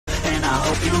I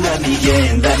hope you let me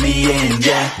in,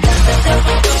 yeah.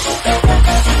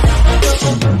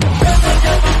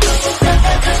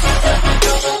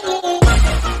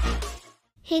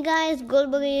 Hey guys,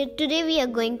 Goldberg here. Today we are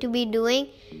going to be doing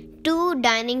 2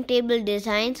 dining table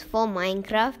designs for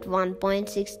Minecraft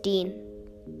 1.16.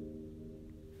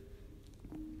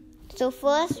 So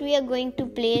first we are going to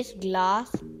place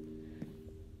glass,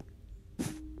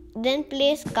 then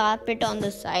place carpet on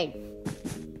the side.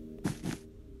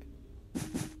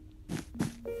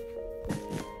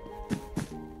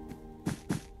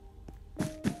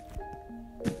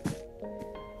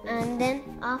 And then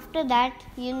after that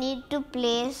you need to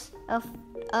place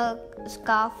a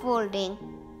scaffolding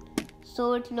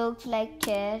so it looks like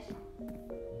chairs.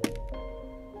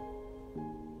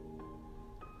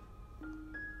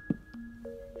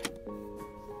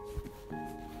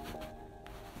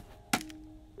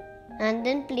 And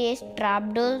then place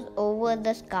trapdoors over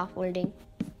the scaffolding.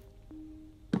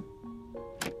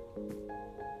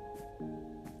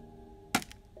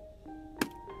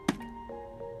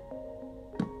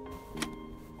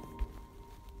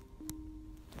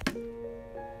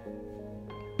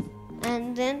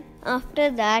 And then after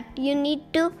that you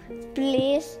need to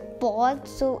place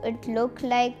pots so it looks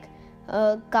like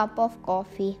a cup of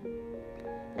coffee,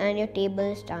 and your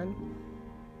table is done.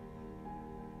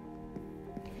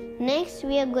 Next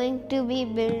we are going to be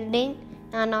building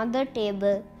another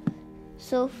table.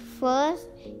 So first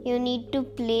you need to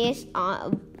place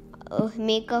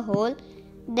make a hole,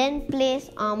 then place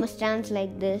armor stands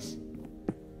like this.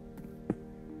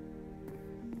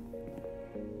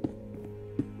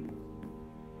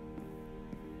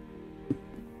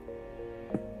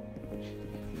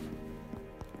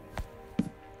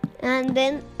 And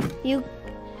then you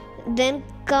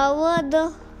cover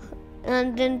the,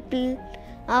 and then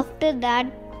after that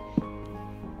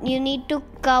you need to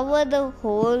cover the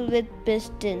hole with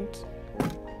pistons.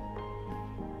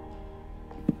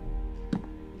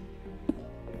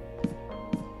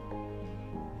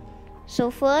 So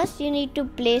first you need to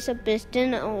place a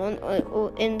piston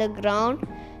in the ground,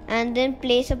 and then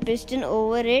place a piston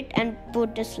over it and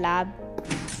put a slab.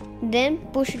 Then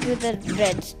push it with a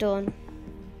redstone.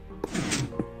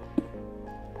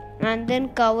 And then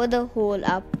cover the hole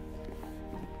up.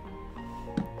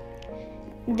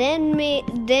 Then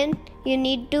you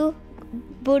need to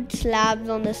put slabs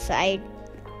on the side.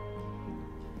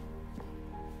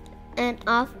 And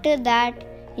after that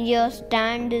your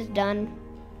stand is done.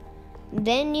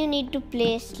 Then you need to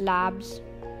place slabs.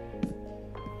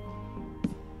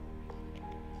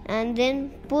 And then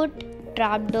put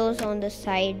trapdoors on the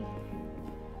side.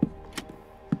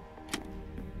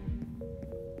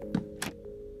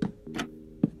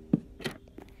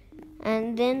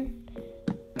 And then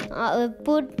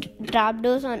put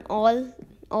trapdoors on all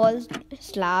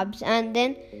slabs, and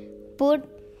then put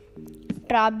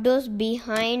trapdoors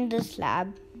behind the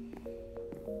slab.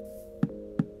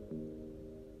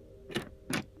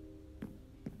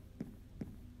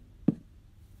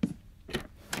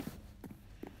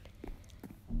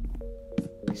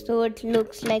 So it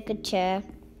looks like a chair.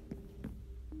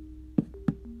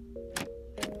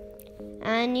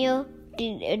 And your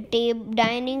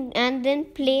dining, and then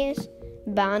place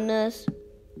banners,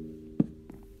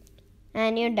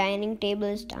 and your dining table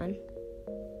is done.